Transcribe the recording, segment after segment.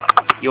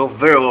You're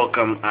very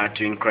welcome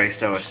to In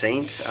Christ our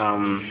Saints.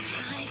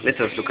 Let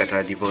us look at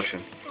our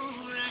devotion.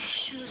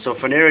 So,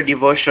 for our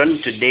devotion,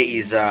 today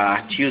is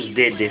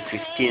Tuesday, the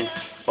 15th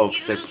of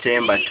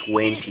September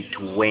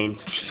 2020.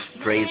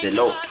 Praise the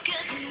Lord.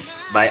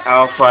 By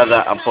our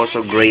Father,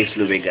 Apostle Grace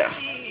Lubega.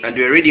 And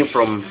we're reading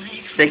from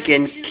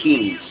 2nd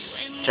Kings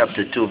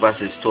chapter 2,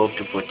 verses 12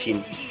 to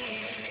 14.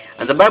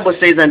 And the Bible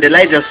says, And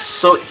Elijah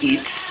saw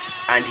it,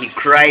 and he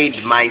cried,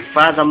 my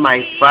father,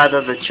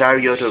 the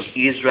chariot of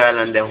Israel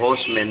and the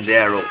horsemen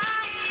thereof.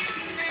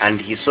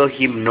 And he saw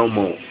him no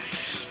more.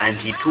 And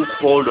he took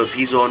hold of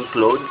his own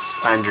clothes,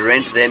 and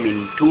rent them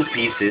in two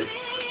pieces.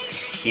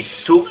 He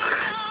took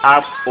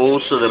up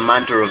also the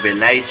mantle of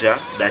Elijah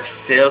that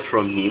fell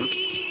from him,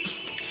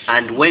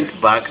 and went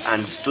back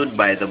and stood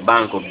by the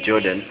bank of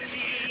Jordan.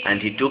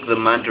 And he took the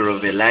mantle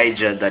of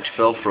Elijah that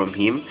fell from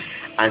him,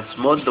 and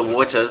smote the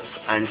waters,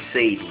 and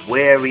said,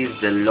 Where is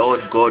the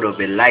Lord God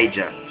of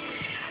Elijah?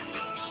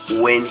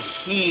 When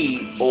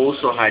he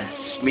also had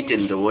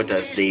smitten the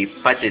waters, they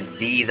parted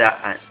hither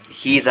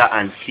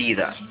and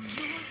thither,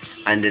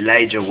 and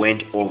Elijah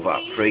went over.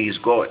 Praise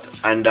God.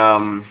 And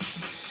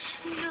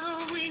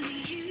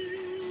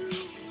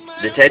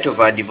the title of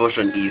our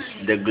devotion is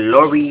The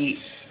Glory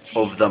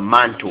of the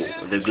Mantle.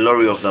 The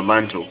Glory of the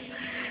Mantle.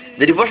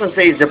 The devotion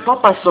says the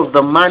purpose of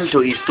the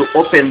mantle is to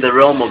open the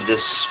realm of the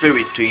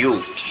Spirit to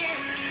you.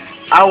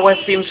 Our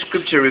theme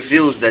scripture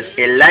reveals that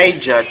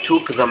Elisha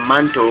took the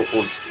mantle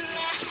of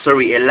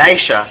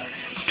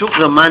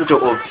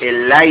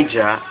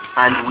Elijah,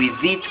 and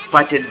with it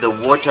parted the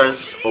waters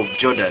of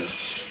Jordan.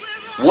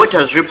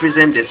 Waters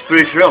represent the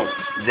spirit realm.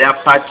 Their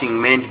parting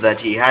meant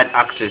that he had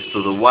access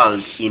to the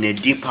world in a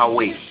deeper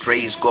way.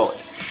 Praise God.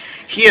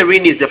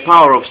 Herein is the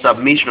power of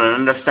submission and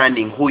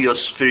understanding who your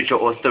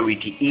spiritual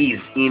authority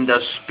is in the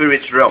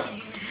spirit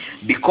realm.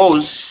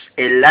 Because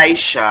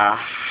Elisha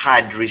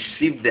had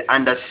received the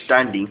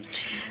understanding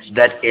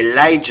that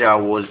Elijah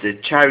was the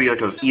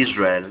chariot of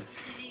Israel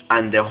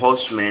and the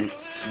horsemen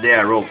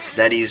thereof.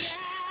 That is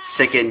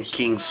 2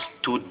 Kings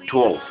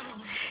 2:12.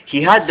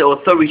 He had the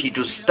authority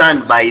to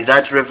stand by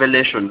that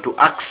revelation, to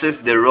access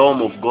the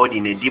realm of God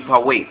in a deeper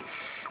way.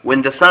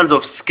 When the sons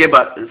of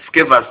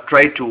Scevas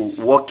try to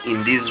walk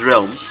in these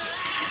realms,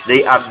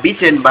 they are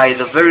beaten by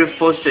the very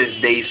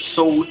forces they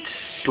sought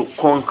to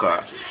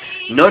conquer.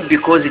 Not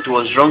because it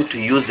was wrong to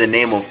use the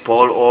name of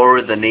Paul or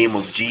the name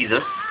of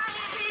Jesus.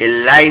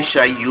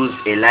 Elisha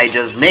used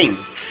Elijah's name,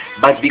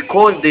 but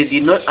because they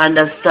did not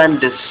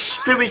understand the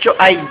spiritual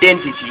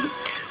identity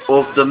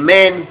of the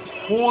men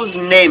whose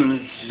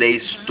names they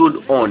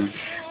stood on,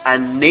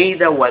 and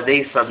neither were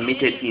they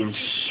submitted in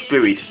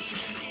spirit.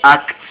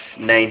 Acts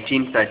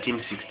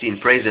 19:13-16.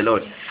 Praise the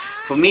Lord.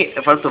 For me,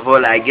 first of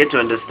all, I get to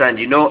understand,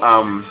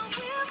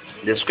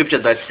 the scripture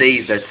that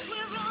says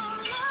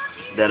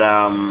that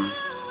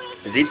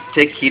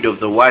take heed of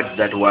the words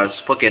that were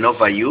spoken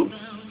over you,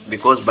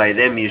 because by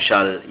them you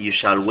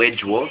shall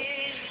wage war.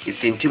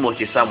 It's in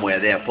Timothy somewhere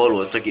there. Paul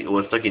was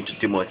talking to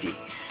Timothy.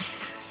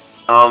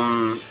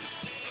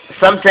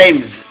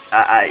 Sometimes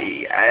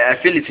I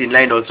feel it's in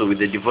line also with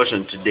the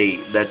devotion today,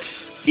 that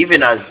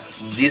even as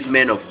these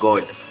men of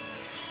God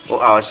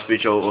or our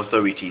spiritual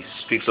authorities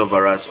speaks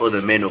over us, or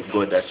the men of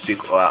God that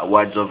speak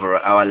words over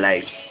our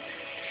lives,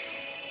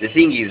 the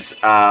thing is,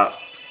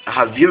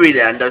 have you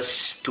really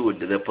understood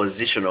the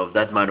position of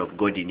that man of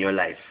God in your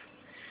life?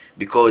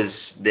 Because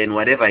then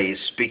whatever he is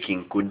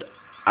speaking could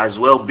as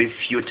well be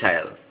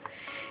futile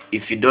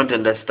if you don't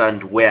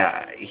understand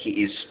where he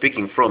is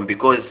speaking from.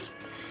 Because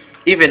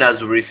even as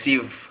we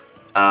receive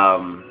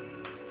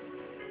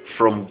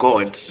from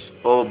God,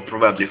 or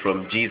probably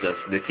from Jesus,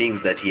 the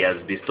things that he has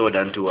bestowed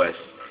unto us,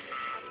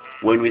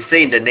 when we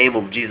say in the name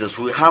of Jesus,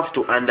 we have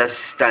to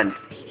understand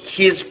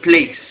his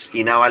place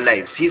in our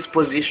lives, his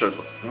position,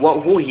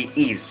 who he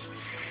is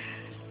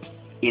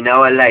in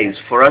our lives,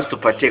 for us to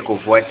partake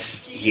of what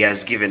he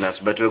has given us.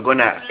 But we're going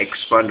to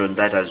expand on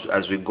that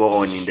as we go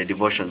on in the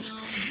devotions.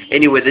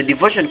 Anyway, the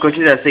devotion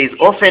continues and says,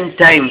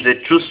 oftentimes the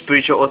true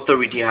spiritual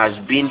authority has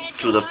been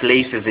to the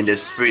places in the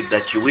spirit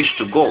that you wish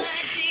to go.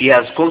 He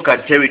has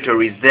conquered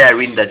territories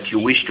therein that you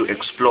wish to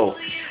explore.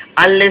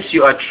 Unless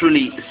you are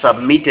truly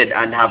submitted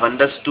and have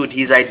understood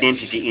his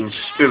identity in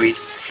spirit,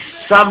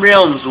 some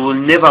realms will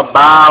never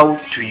bow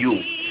to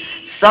you.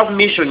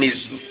 Submission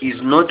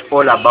is not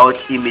all about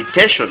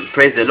imitation.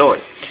 Praise the Lord.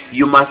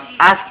 You must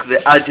ask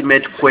the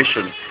ultimate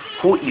question,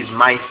 who is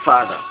my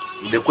father?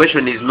 The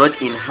question is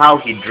not in how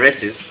he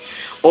dresses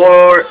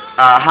or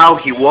how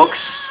he walks.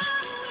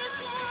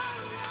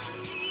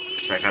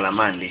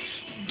 Sakalamandi.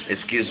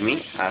 Excuse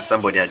me,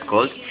 somebody had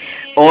called.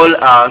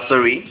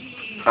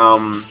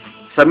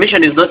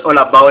 Submission is not all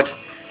about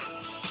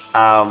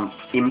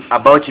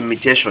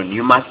imitation.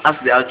 You must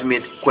ask the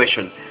ultimate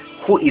question,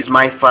 who is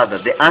my father?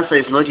 The answer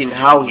is not in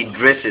how he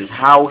dresses,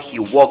 how he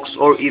walks,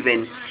 or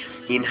even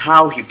in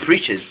how he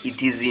preaches.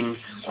 It is in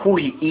who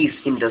he is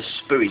in the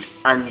spirit,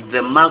 and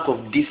the mark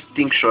of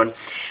distinction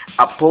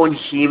upon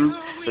him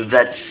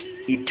that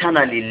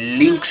eternally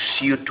links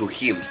you to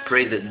him.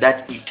 Pray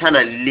that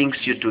eternally links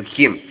you to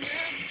him.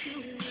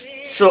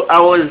 So I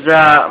was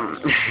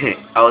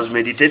I was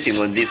meditating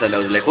on this, and I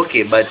was like,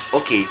 okay, but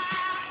okay,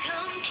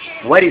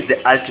 what is the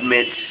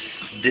ultimate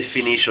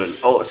definition?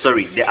 Oh,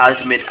 sorry, the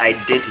ultimate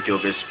identity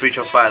of a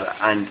spiritual father?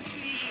 And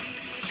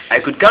I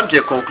could come to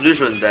a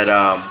conclusion that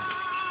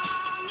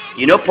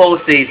Paul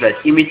says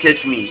that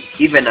imitate me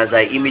even as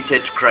I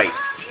imitate Christ.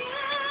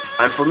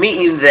 And for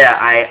me, in there,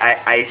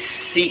 I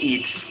see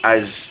it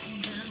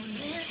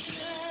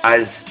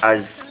as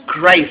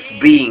Christ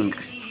being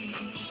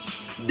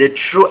the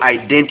true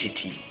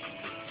identity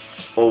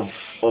of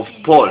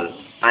Paul.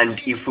 And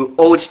if we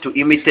ought to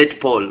imitate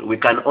Paul, we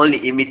can only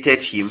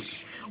imitate him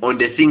on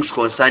the things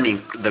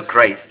concerning the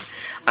Christ.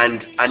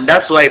 And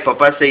that's why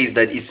Papa says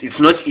that it's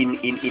not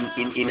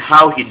in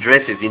how he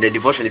dresses in the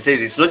devotion. He says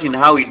it's not in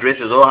how he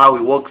dresses or how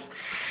he walks.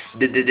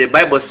 The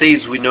Bible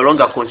says we no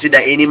longer consider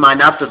any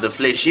man after the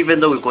flesh. Even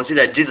though we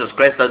consider Jesus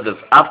Christ as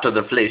after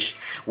the flesh,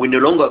 we no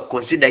longer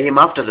consider him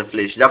after the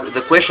flesh.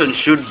 The question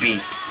should be,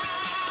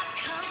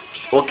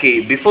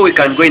 okay, before we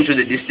can go into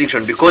the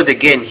distinction, because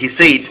again he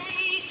said,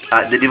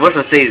 the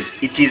devotion says,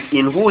 it is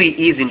in who he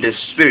is in the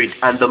spirit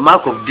and the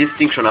mark of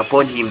distinction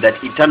upon him that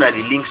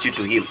eternally links you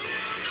to him.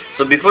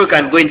 So before you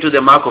can go into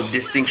the mark of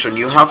distinction,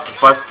 you have to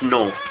first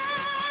know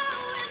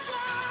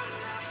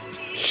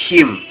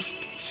him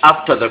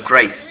after the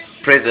Christ.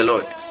 Praise the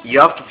Lord. You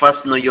have to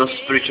first know your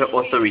spiritual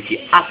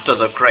authority after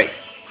the Christ.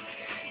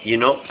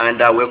 And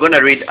we're going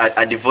to read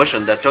a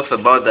devotion that talks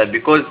about that,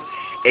 because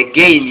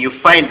again you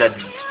find that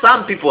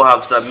some people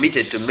have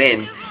submitted to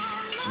men,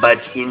 but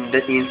in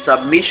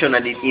submission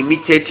and in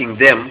imitating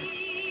them,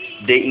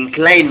 they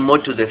incline more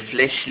to the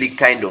fleshly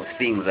kind of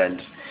things.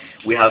 And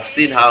we have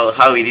seen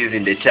how it is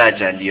in the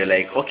church, and you're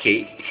like,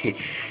 okay,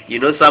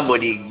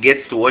 somebody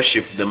gets to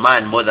worship the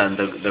man more than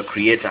the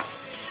creator,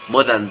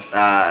 more than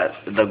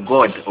the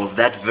God of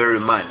that very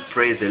man.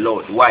 Praise the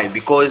Lord. Why?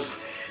 Because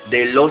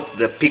they lost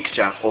the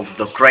picture of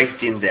the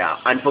Christ in there.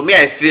 And for me,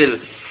 I feel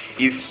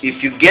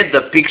if you get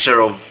the picture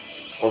of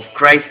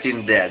Christ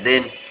in there,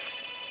 then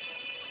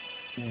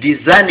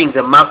discerning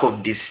the mark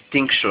of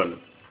distinction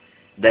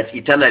that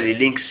eternally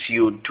links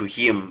you to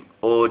him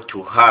or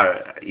to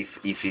her, if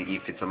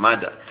it's a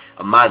mother,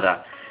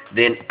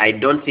 then I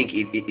don't think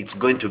it's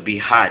going to be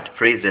hard.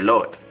 Praise the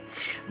Lord.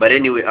 But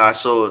anyway,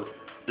 so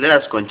let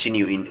us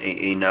continue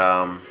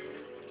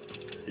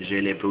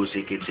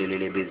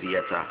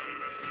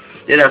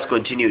let us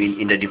continue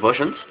in the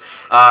devotions.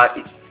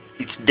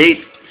 It's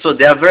date. So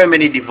there are very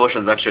many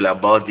devotions actually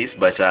about this,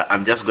 but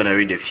I'm just going to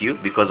read a few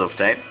because of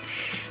time.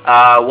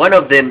 One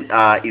of them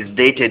is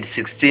dated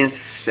 16th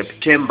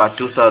September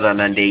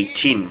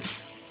 2018.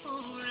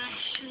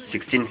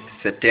 16th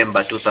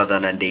September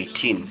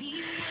 2018.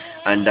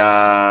 And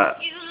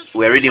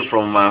we're reading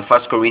from 1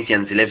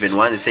 Corinthians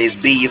 11:1. It says,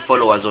 "Be ye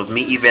followers of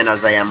me, even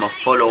as I am a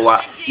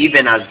follower,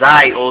 even as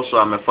I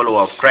also am a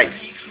follower of Christ."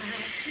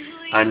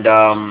 And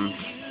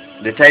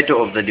the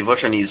title of the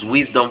devotion is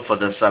 "Wisdom for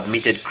the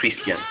Submitted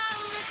Christian."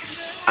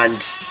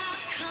 And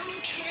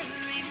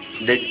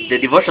the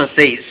devotion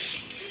says,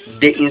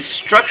 the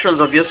instructions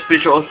of your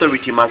spiritual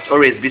authority must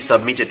always be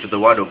submitted to the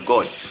Word of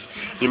God.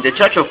 In the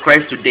Church of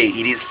Christ today,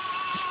 it is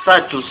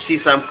sad to see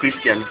some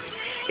Christians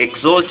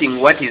exalting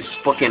what is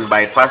spoken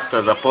by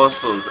pastors,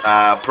 apostles,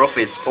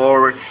 prophets,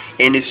 or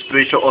any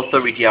spiritual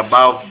authority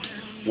above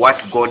what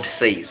God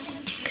says.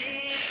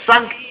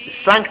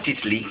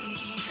 Sanctity,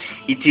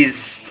 it is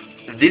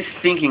this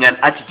thinking and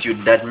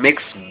attitude that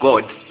makes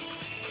God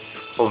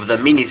of the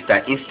minister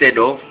instead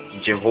of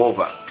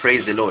Jehovah.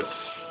 Praise the Lord.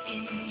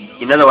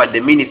 In other words, the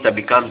minister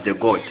becomes the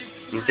God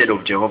instead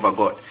of Jehovah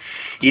God.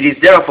 It is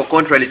therefore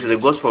contrary to the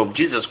gospel of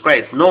Jesus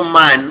Christ. No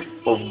man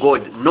of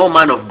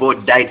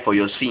God died for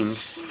your sins.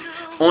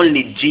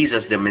 Only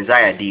Jesus the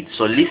Messiah did.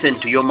 So listen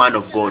to your man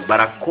of God, but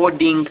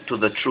according to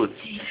the truth.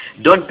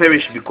 Don't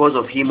perish because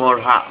of him or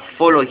her.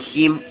 Follow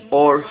him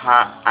or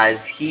her as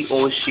he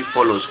or she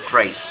follows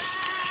Christ.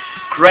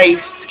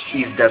 Christ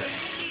is the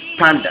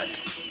standard.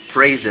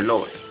 Praise the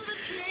Lord.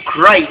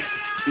 Christ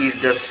is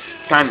the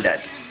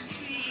standard.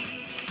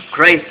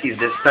 Christ is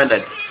the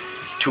standard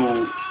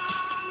to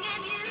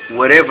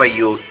whatever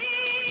you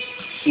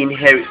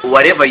inherit,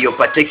 whatever you're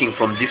partaking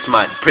from this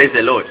man. Praise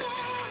the Lord.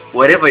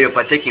 Whatever you're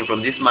partaking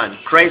from this man,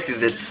 Christ is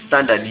the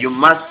standard. You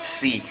must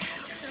see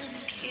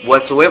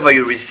whatsoever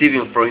you're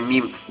receiving from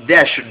him,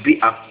 there should be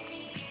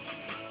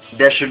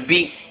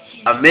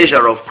a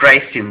measure of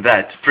Christ in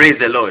that. Praise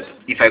the Lord,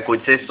 if I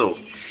could say so.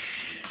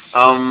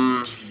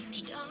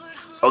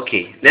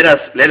 Okay, let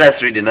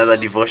us read another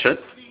devotion.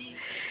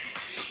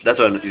 That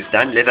one is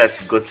done. Let us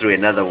go through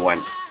another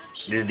one.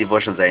 These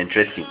devotions are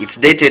interesting. It's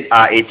dated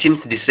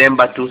 18th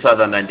December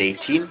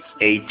 2018.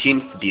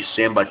 18th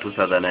December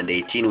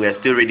 2018. We are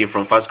still reading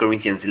from 1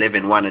 Corinthians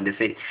 11:1, and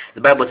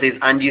the Bible says,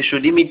 "And you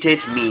should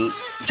imitate me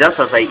just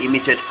as I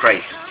imitate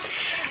Christ."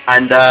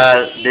 And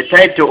the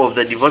title of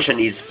the devotion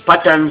is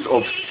 "Patterns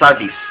of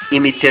Service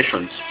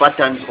Imitations."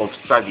 Patterns of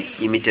Service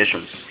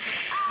Imitations.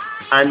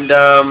 And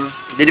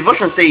the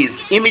devotion says,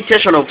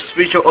 imitation of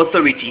spiritual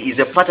authority is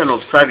a pattern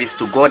of service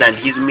to God and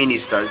his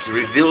ministers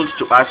revealed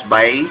to us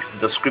by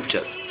the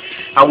scriptures.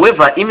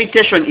 However,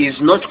 imitation is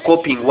not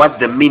copying what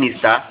the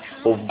minister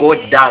of God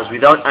does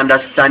without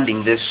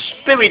understanding the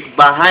spirit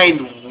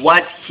behind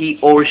what he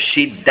or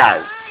she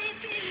does.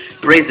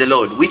 Praise the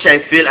Lord, which I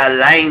feel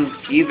aligns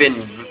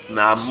even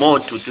more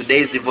to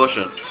today's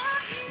devotion.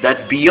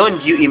 That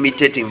beyond you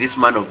imitating this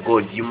man of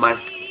God, you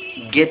must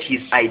get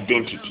his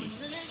identity.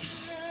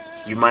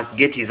 You must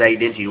get his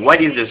identity.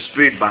 What is the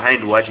spirit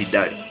behind what he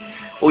does?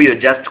 Or you're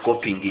just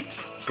copying it.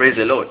 Praise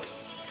the Lord.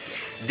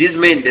 These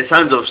men, the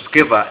sons of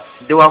Sceva,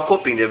 they were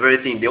copying the very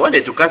thing. They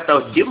wanted to cast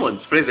out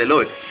demons. Praise the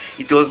Lord.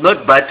 It's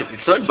not bad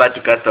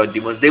to cast out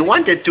demons. They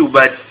wanted to,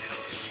 but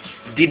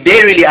did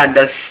they really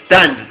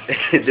understand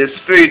the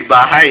spirit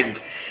behind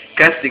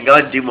casting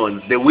out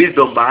demons, the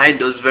wisdom behind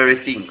those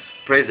very things?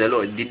 Praise the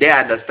Lord. Did they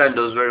understand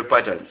those very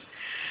patterns?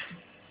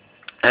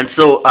 And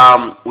so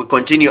we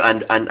continue,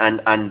 and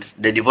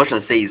the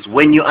devotion says,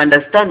 when you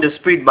understand the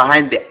spirit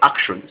behind the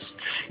actions,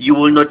 you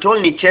will not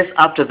only chase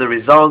after the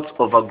results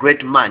of a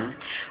great man,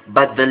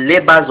 but the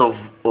labors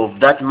of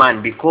that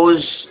man,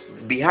 because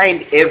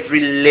behind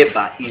every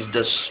labor is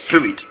the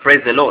spirit.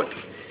 Praise the Lord.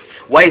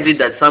 Why is it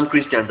that some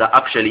Christians are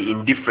actually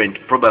indifferent,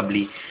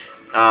 probably,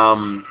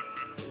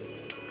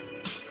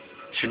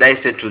 should I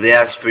say, to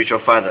their spiritual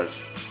fathers?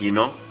 You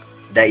know,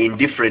 they're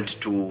indifferent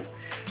to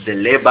the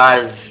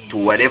labors, to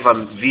whatever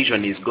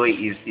vision is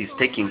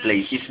taking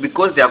place. It's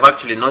because they have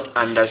actually not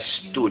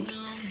understood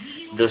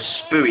the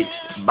spirit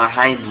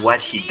behind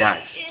what he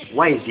does.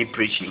 Why is he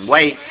preaching?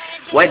 Why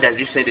does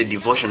he send a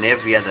devotion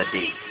every other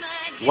day?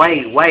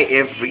 Why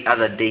every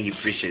other day he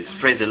preaches?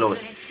 Praise the Lord.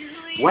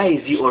 Why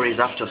is he always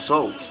after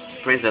souls?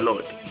 Praise the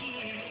Lord.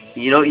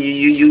 You know,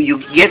 you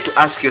get to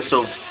ask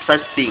yourself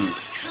such things.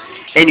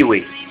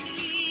 Anyway,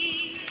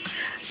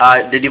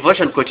 the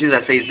devotion continues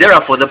and says,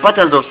 therefore the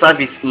patterns of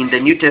service in the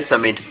New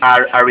Testament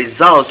are a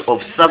result of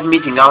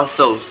submitting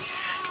ourselves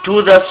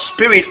to the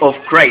Spirit of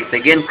Christ.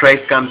 Again,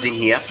 Christ comes in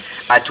here,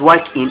 at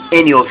work in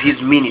any of his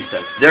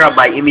ministers,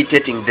 thereby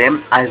imitating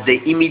them as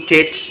they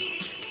imitate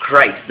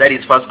Christ. That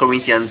is 1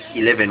 Corinthians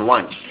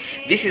 11:1.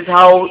 This is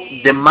how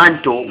the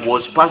mantle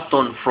was passed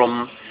on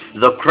from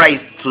the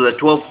Christ to the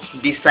 12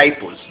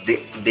 disciples,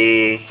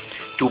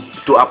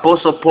 to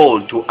Apostle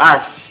Paul, to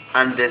us,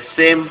 and the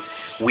same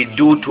we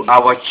do to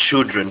our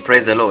children.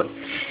 Praise the Lord.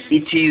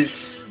 It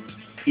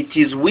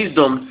is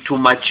wisdom to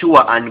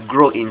mature and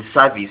grow in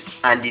service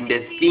and in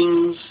the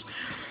things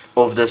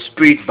of the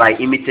Spirit by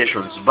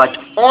imitations, but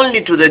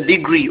only to the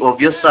degree of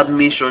your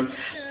submission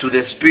to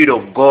the Spirit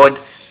of God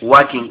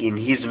working in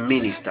his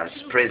ministers.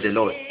 Praise the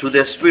Lord. To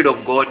the Spirit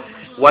of God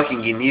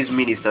working in his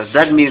ministers.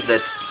 That means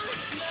that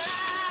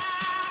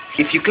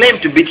if you claim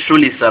to be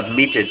truly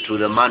submitted to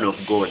the man of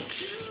God,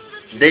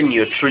 then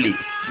you're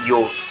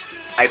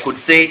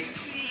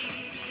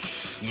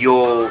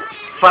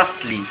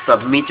firstly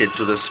submitted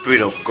to the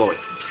Spirit of God.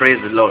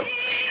 Praise the Lord.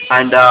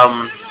 And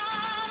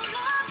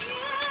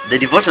the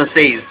devotion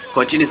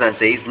continues and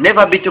says,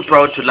 never be too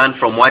proud to learn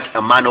from what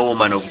a man or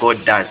woman of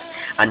God does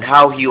and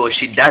how he or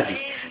she does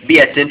it. Be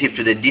attentive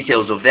to the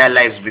details of their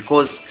lives,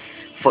 because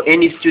for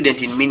any student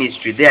in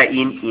ministry,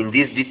 therein in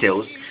these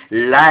details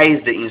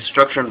lies the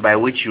instruction by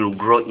which you will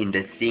grow in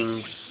the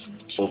things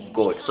of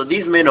God. So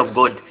these men of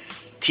God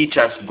teach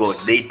us God.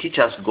 They teach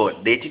us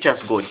God. They teach us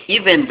God.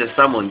 Even the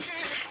sermons,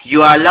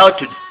 you are allowed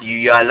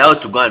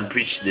to go and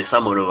preach the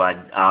sermon of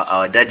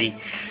our daddy.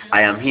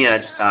 I am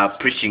here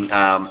preaching,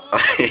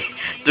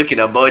 talking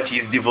about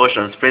his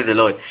devotions. Praise the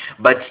Lord.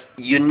 But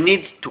you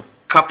need to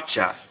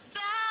capture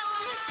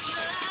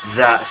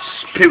the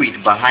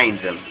spirit behind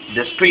them,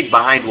 the spirit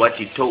behind what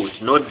he taught,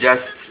 not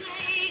just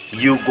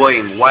you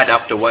going word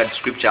after word,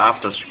 scripture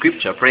after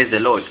scripture. Praise the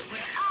Lord.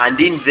 And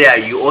in there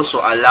you also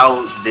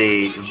allow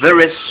the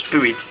very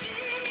spirit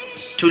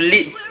to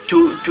lead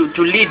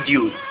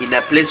you in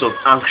a place of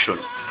unction.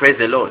 Praise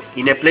the Lord.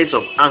 In a place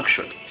of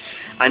unction.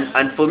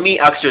 And for me,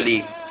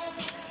 actually,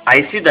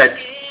 I see that,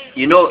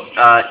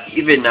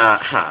 even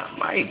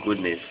my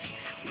goodness,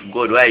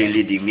 God, why are you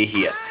leading me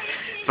here?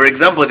 For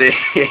example, the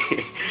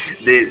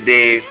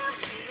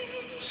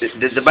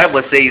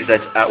Bible says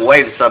that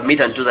wives, submit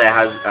unto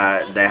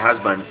thy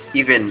husbands,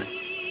 even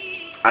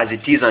as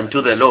it is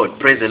unto the Lord.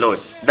 Praise the Lord.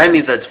 That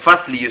means that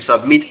firstly you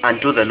submit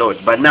unto the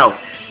Lord. But now,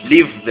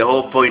 leave the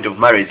whole point of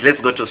marriage. Let's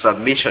go to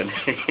submission.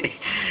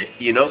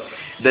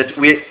 That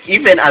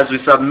even as we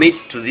submit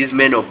to these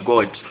men of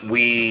God,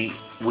 we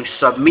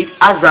submit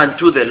as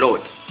unto the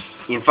Lord.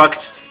 In fact,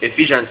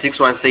 Ephesians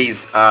 6:1 says,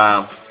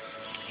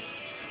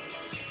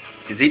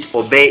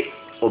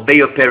 obey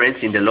your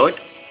parents in the Lord,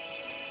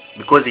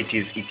 because it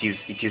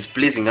is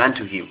pleasing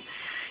unto him.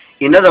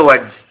 In other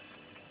words,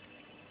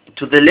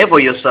 to the level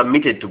you're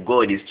submitted to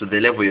God is to the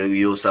level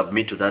you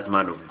submit to that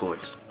man of God.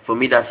 For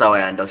me, that's how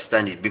I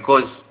understand it.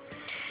 Because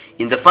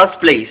in the first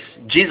place,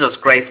 Jesus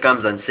Christ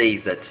comes and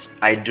says that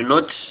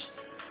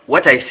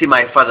what I see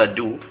my Father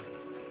do.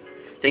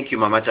 Thank you,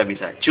 Mama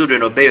Tabitha.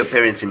 Children, obey your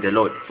parents in the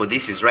Lord, for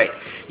this is right.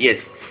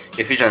 Yes,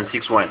 Ephesians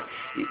 6:1.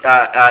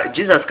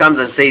 Jesus comes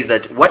and says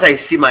that what I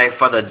see my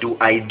Father do,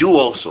 I do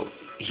also.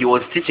 He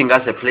was teaching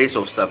us a place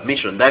of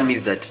submission. That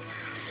means that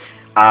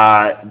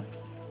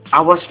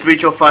our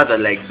spiritual father,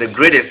 like the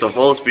greatest of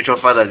all spiritual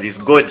fathers, is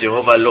God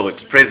Jehovah Lord.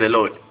 Praise the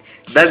Lord.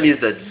 That means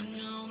that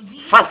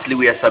firstly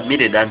we are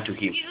submitted unto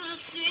him.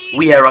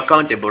 We are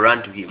accountable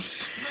unto him.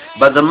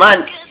 But the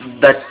man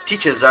that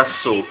teaches us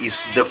so is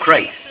the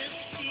Christ.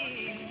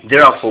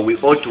 Therefore, we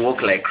ought to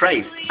walk like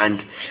Christ.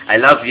 And I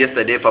love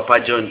yesterday Papa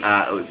John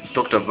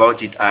talked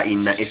about it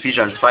in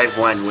Ephesians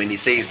 5:1 when he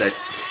says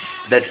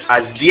that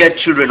as dear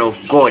children of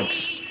God,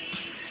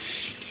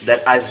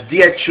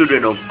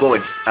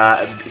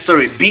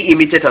 be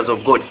imitators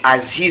of God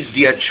as his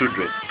dear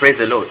children. Praise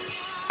the Lord.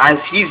 As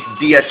his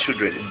dear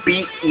children,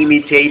 be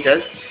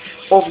imitators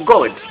of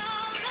God.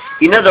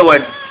 In other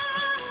words,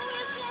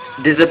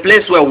 there's a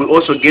place where we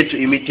also get to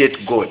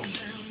imitate God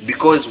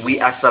because we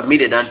are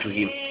submitted unto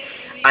him.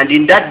 And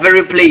in that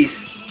very place,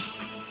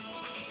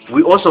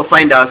 we also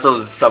find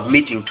ourselves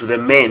submitting to the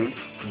men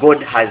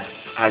God has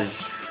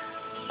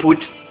put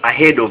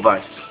ahead of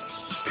us.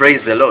 Praise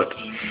the Lord.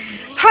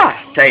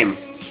 Time.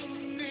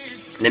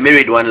 Let me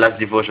read one last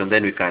devotion,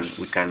 then we can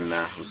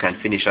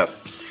finish up.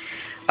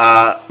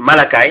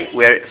 Malachi,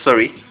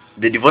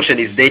 the devotion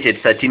is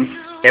dated 13th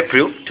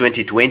April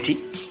 2020.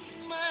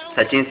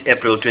 13th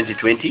April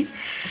 2020.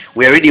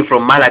 We are reading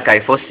from Malachi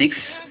 4:6.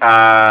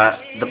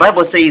 The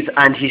Bible says,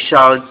 "And he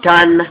shall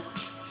turn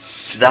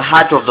the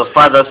heart of the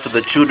fathers to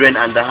the children,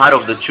 and the heart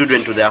of the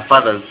children to their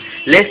fathers,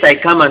 lest I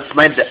come and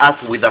smite the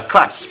earth with a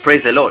curse."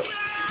 Praise the Lord.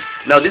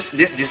 Now this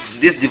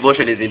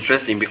devotion is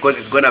interesting because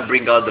it's going to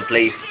bring out the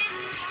place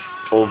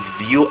of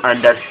you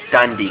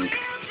understanding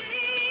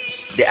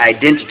the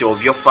identity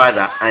of your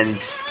father and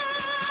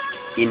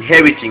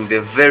inheriting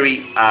the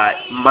very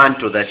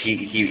mantle that he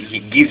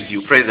gives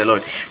you. Praise the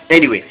Lord.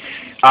 Anyway,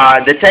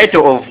 the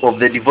title of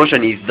the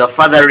devotion is The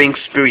Fathering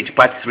Spirit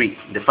Part 3.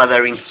 The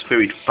Fathering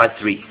Spirit Part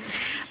 3.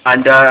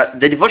 And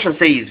the devotion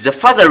says, the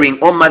fathering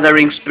or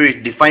mothering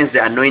spirit defines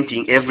the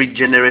anointing every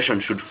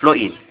generation should flow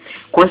in.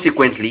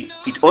 Consequently,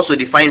 it also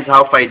defines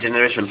how far a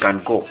generation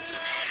can go.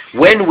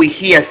 When we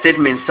hear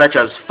statements such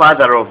as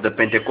father of the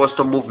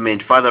Pentecostal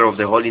movement, father of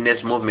the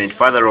holiness movement,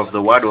 father of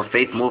the word of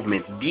faith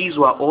movement, these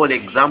were all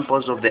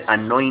examples of the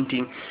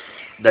anointing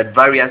that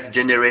various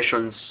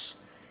generations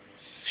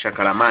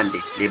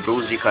Shakaramande,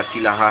 Lebruzi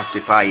Katila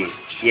Hasepaye.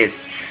 Yes.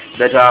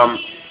 That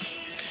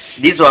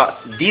these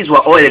were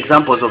all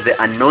examples of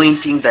the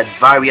anointing that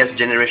various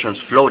generations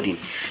flowed in.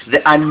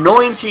 The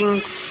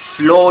anointing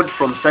flowed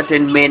from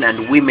certain men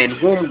and women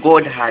whom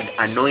God had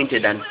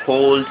anointed and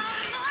called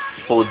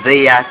for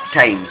their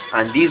times,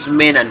 and these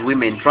men and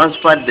women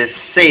transferred the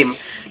same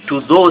to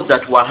those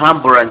that were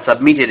humble and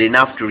submitted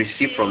enough to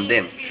receive from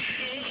them.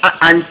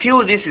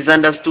 Until this is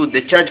understood,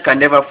 the church can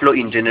never flow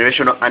in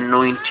generational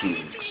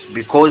anointings,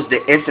 because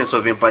the essence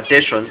of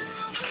impartation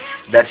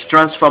that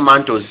transfer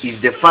mantles is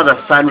the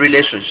father-son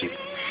relationship.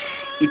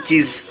 It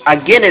is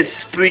again a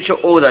spiritual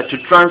order to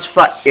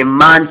transfer a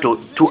mantle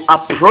to a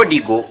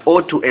prodigal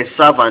or to a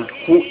servant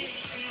who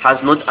has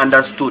not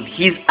understood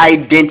his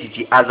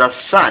identity as a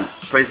son.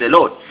 Praise the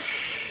Lord.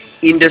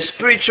 In the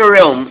spiritual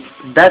realm,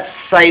 that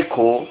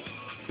cycle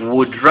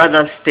would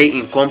rather stay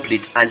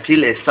incomplete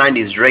until a son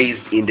is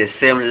raised in the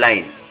same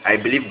line. I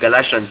believe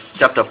Galatians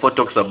chapter 4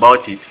 talks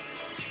about it.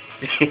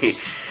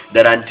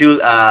 That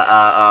until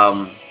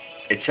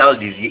a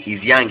child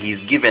is young, he is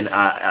given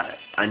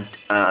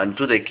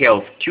unto the care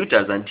of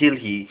tutors until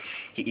he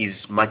is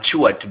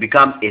matured to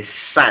become a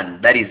son,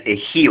 that is a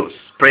Hios.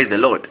 Praise the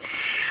Lord.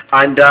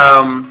 And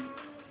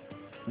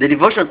the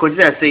devotion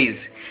continues, says,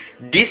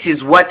 this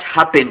is what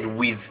happened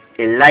with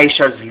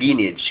Elisha's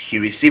lineage. He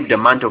received a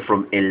mantle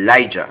from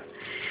Elijah.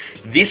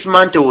 This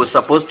mantle was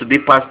supposed to be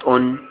passed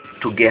on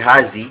to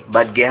Gehazi,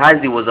 but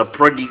Gehazi was a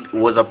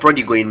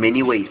prodigal in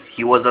many ways.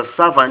 He was a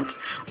servant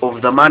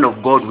of the man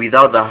of God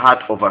without the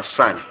heart of a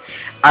son.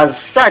 As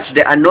such,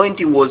 the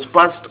anointing was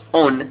passed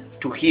on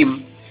to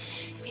him.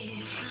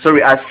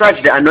 As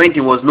such, the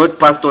anointing was not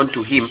passed on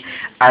to him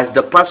as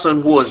the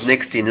person who was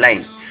next in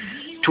line.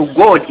 To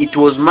God, it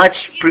was much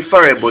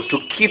preferable to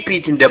keep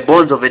it in the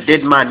bones of a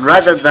dead man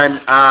rather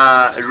than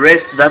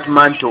rest that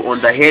mantle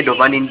on the head of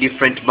an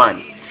indifferent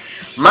man.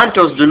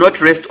 Mantles do not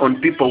rest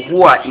on people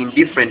who are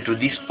indifferent to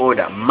this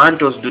order.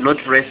 Mantles do not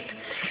rest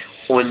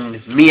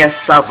on mere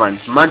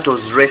servants.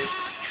 Mantles rest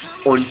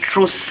on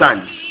true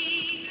sons.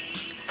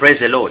 Praise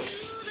the Lord.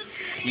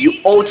 You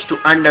ought to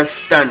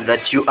understand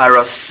that you are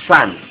a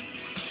son.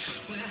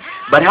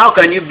 But how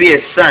can you be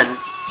a son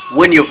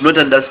when you've not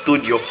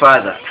understood your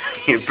father?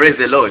 Praise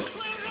the Lord.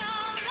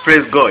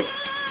 Praise God.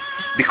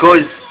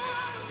 Because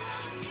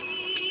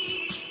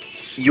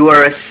you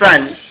are a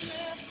son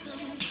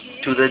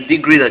to the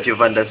degree that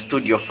you've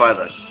understood your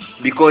father.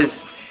 Because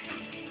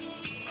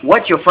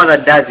what your father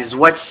does is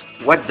what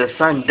the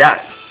son does.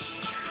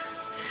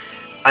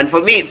 And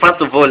for me,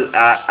 first of all,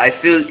 I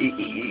feel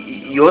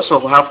you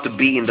also have to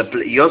be in the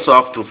you also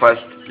have to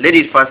let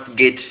it first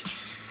get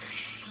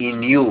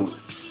in you.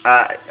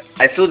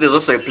 I feel there's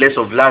also a place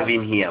of love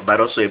in here, but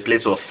also a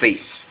place of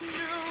faith.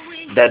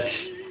 That,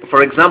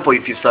 for example,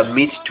 if you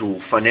submit to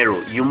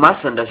Phaneroo, you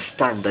must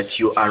understand that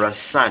you are a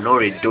son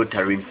or a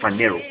daughter in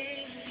Phaneroo.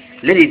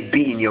 Let it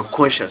be in your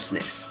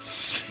consciousness.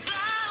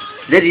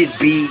 Let it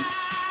be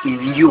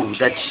in you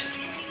that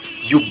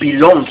you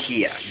belong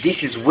here. This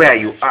is where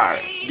you are.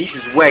 This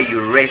is where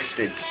you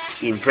rested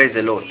in. Praise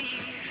the Lord.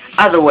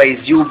 Otherwise,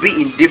 you will be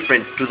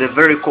indifferent to the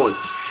very cause.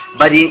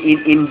 But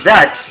in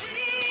that,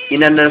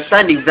 in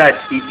understanding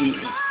that,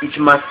 it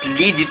must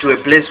lead you to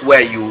a place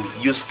where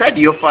you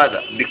study your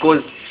father.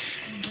 Because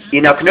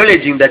in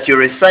acknowledging that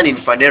you're a son in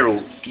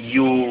Phaneroo,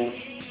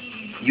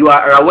 you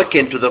are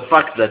awakened to the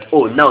fact that,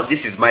 oh, now this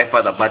is my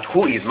father, but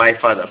who is my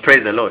father?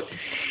 Praise the Lord.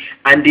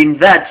 And in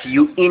that,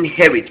 you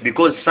inherit,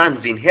 because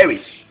sons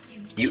inherit.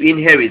 You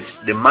inherit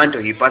the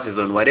mantle he passes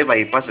on. Whatever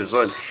he passes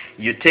on,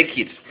 you take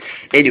it.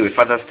 Anyway,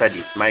 further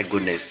study. My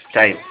goodness,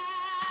 time.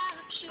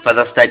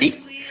 Further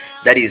study.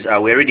 That is,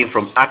 we're reading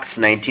from Acts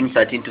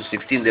 19:13 to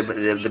 16.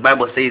 The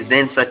Bible says,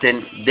 then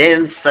certain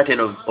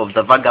of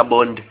the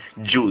vagabond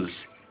Jews,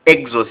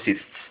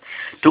 exorcists,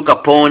 took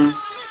upon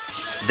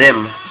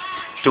them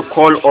to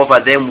call over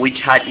them which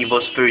had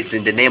evil spirits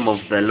in the name of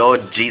the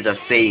Lord Jesus,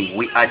 saying,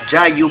 we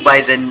adjure you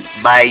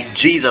by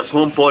Jesus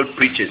whom Paul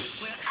preaches.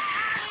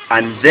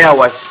 And there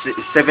were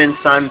 7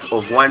 sons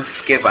of one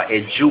Sceva,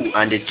 a Jew,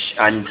 and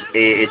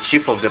a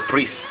chief of the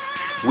priests,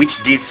 which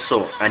did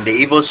so. And the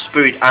evil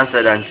spirit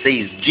answered and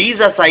says,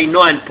 Jesus I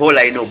know, and Paul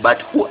I know,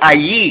 but who are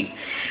ye?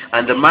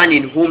 And the man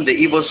in whom the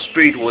evil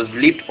spirit was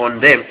leaped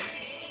on them,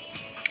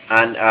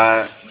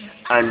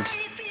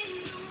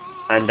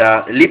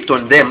 leaped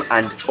on them,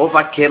 and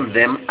overcame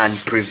them, and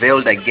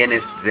prevailed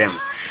against them,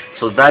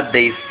 so that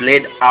they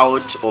fled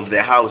out of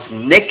the house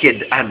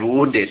naked and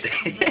wounded.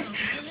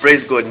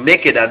 Praise God,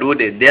 naked and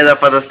wounded. The other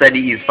further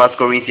study is 1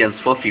 Corinthians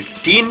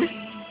 4:15.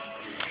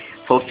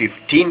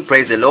 4:15,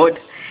 praise the Lord.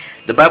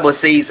 The Bible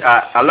says,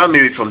 allow me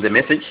to read from the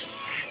Message,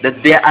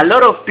 that there are a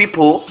lot of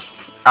people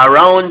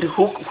around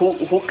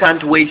who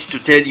can't wait to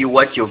tell you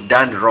what you've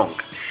done wrong.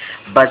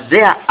 But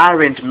there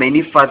aren't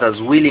many fathers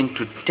willing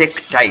to take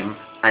time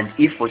and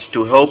effort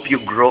to help you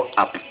grow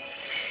up.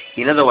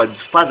 In other words,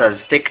 fathers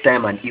take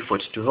time and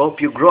effort to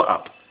help you grow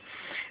up.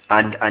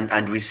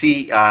 And we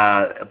see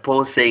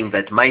Paul saying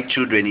that my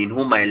children in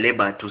whom I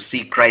labor to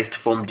see Christ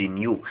formed in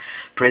you.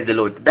 Praise the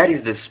Lord. That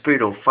is the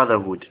spirit of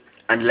fatherhood.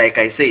 And like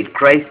I said,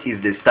 Christ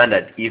is the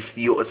standard. If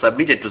you are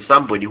submitted to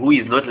somebody who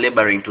is not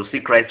laboring to see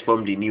Christ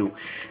formed in you,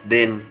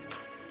 then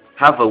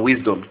have a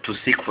wisdom to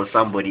seek for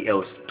somebody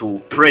else,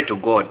 to pray to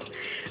God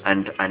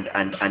and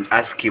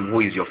ask him who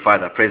is your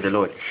father. Praise the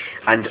Lord.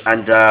 And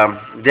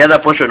the other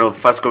portion of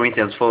 1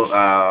 Corinthians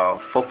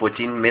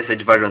 4:14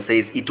 Message version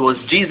says, it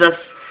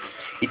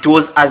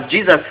was as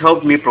Jesus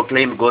helped me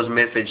proclaim God's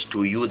message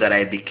to you that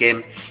I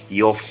became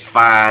your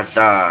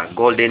father.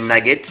 Golden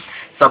nugget.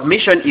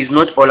 Submission is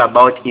not all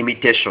about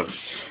imitation.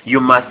 You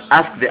must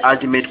ask the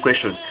ultimate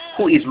question,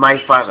 who is my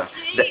father?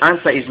 The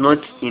answer is not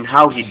in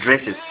how he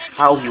dresses,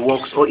 how he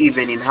walks, or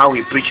even in how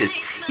he preaches.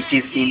 It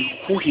is in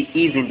who he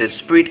is in the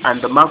spirit,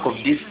 and the mark of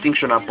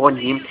distinction upon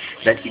him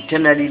that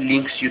eternally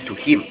links you to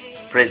him.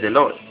 Praise the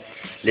Lord.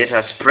 Let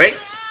us pray.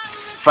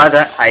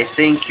 Father, I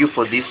thank you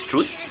for this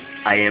truth.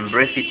 I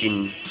embrace it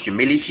in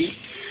humility.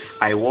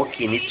 I walk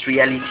in its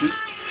reality.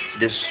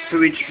 The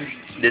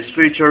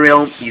spiritual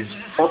realm is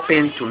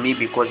open to me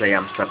because I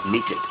am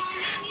submitted.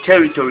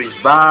 Territories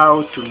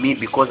bow to me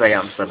because I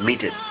am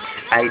submitted.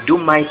 I do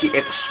mighty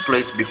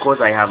exploits because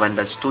I have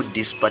understood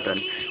this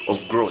pattern of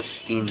growth.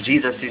 In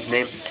Jesus'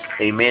 name,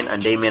 amen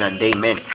and amen and amen.